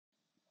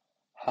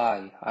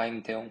Hi,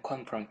 I'm Daehong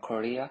Kwon from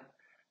Korea,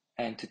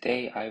 and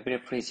today I will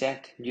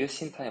present new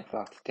synteny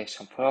block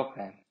detection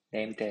program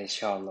named as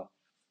SHERLOG.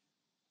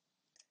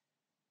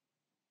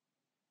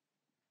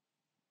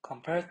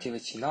 Comparative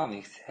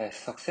genomics has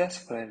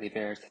successfully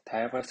revealed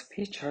diverse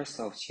features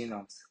of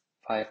genomes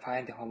by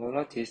finding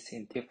homologies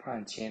in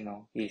different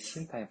genomes with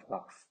synteny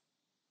blocks.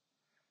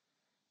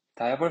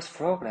 Diverse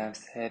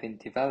programs have been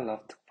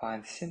developed to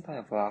find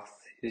synteny blocks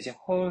using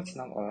whole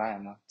genome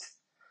alignment,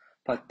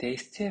 but they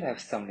still have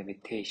some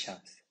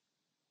limitations.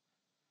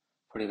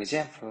 For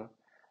example,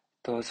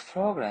 those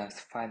programs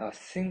find a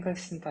single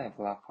synteny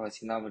block for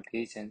genome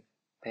region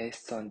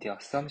based on the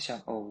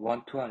assumption of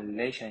one-to-one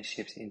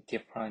relationships in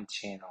different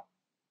genomes.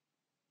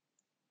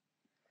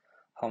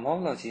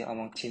 Homology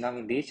among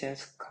genomic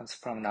regions comes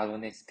from not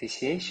only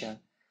speciation,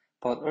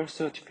 but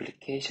also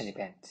duplication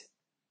events.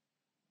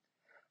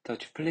 The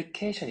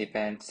duplication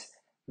events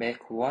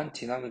make one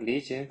genomic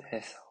region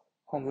has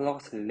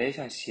homologous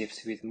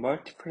relationships with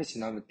multiple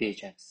genomic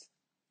regions.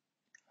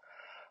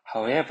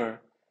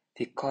 However,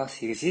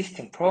 because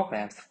existing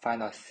programs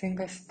find a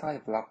single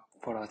synteny block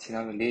for a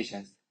genomic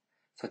regions,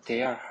 so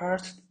they are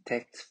hard to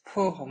detect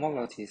full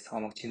homologies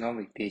among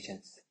genomic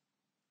regions.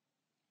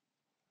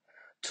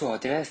 To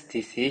address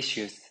these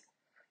issues,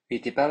 we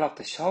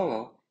developed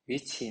SHERLOG,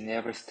 which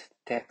enables to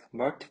detect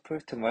multiple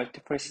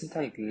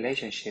synteny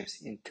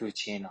relationships in two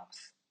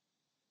genomes.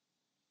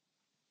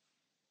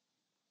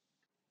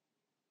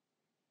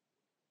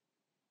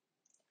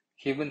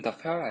 Given the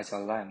pairwise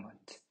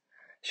alignment,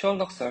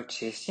 SHERLOG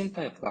searches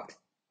synteny blocks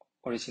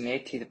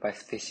originated by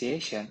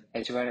speciation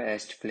as well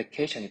as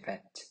duplication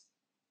events.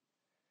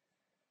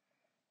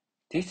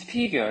 This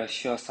figure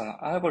shows an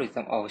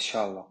algorithm of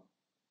SHERLOG.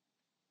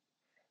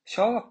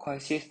 SHERLOG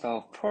consists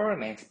of four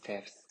main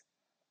steps: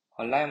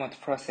 alignment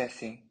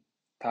processing,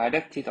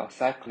 directed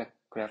acyclic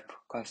graph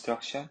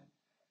construction,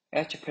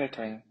 edge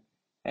filtering,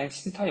 and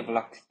synteny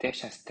block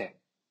detection step.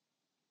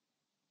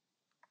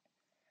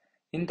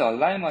 In the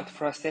alignment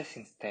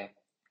processing step,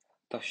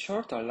 the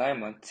short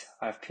alignments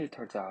are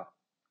filtered out.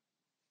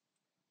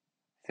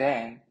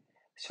 Then,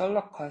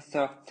 SHERLOG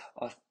constructs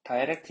a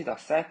directed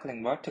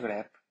acyclic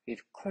multigraph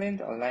with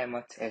cleaned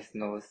alignments as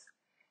nodes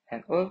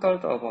and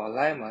ordered over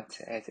alignments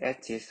as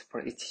edges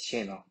for each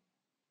genome.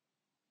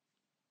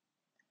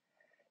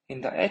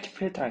 In the edge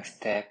filtering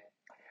step,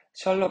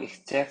 SHERLOG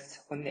extracts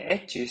only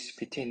edges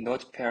between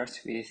node pairs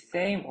with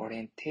same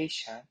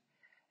orientation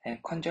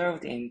and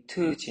conserved in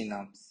two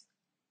genomes.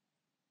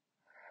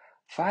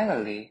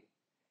 Finally,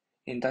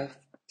 in the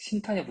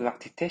synteny block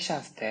detection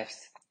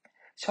steps,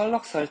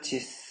 SHERLOG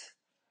searches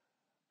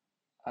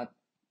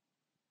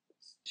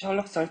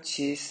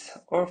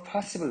all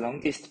possible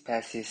longest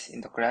passes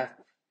in the graph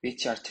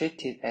which are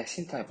treated as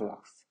synteny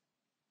blocks.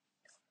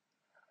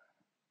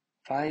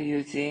 By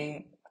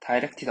using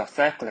directed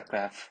acyclic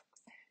graph,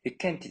 we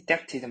can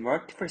detect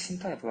multiple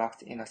synteny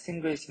blocks in a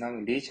single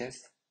genomic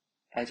regions,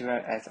 as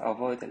well as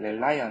avoid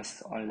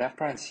reliance on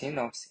reference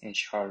genomes in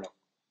SHERLOG.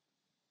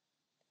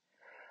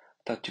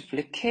 The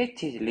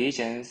duplicated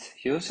regions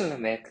usually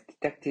make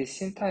detected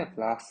synteny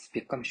blocks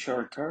become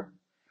shorter,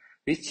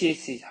 which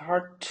is it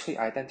hard to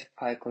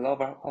identify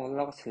global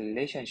homologous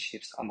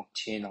relationships among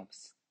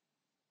genomes.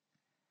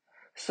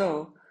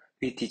 So,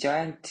 we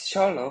designed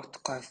SHERLOG to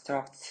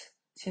construct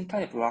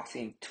synteny blocks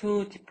in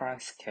two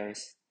different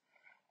scales,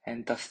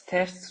 and the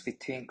steps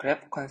between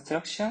graph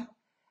construction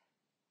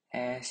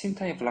and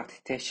synteny block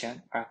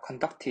detection are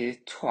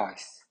conducted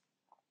twice.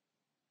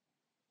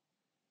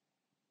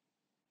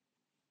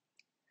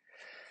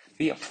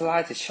 We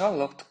applied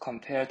SHERLOG to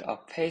compare a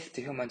phased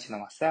human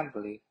genome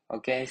assembly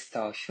against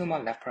a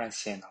human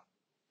reference genome.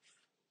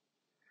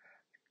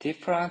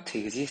 Different to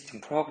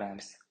existing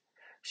programs,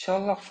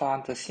 SHERLOG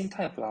found the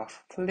synteny blocks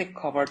fully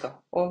covered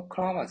all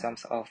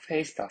chromosomes of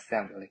phased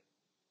assembly.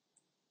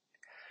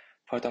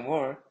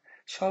 Furthermore,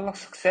 SHERLOG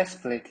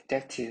successfully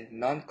detected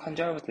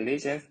non-conserved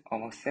lesions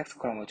among sex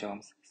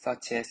chromosomes,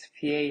 such as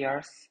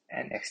PARs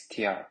and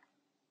XTR.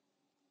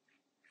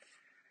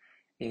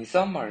 In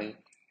summary,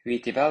 we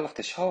developed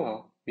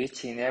SHERLOG,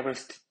 which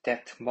enables to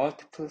detect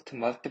multiple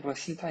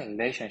synteny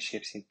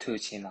relationships in two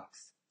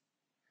genomes.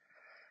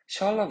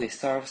 SHERLOG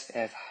serves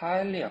as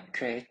highly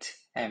accurate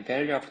and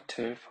valuable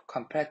tool for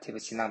comparative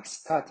genome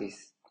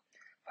studies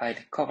by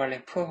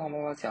recovering full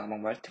homology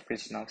among multiple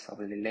genomes of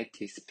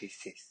related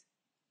species.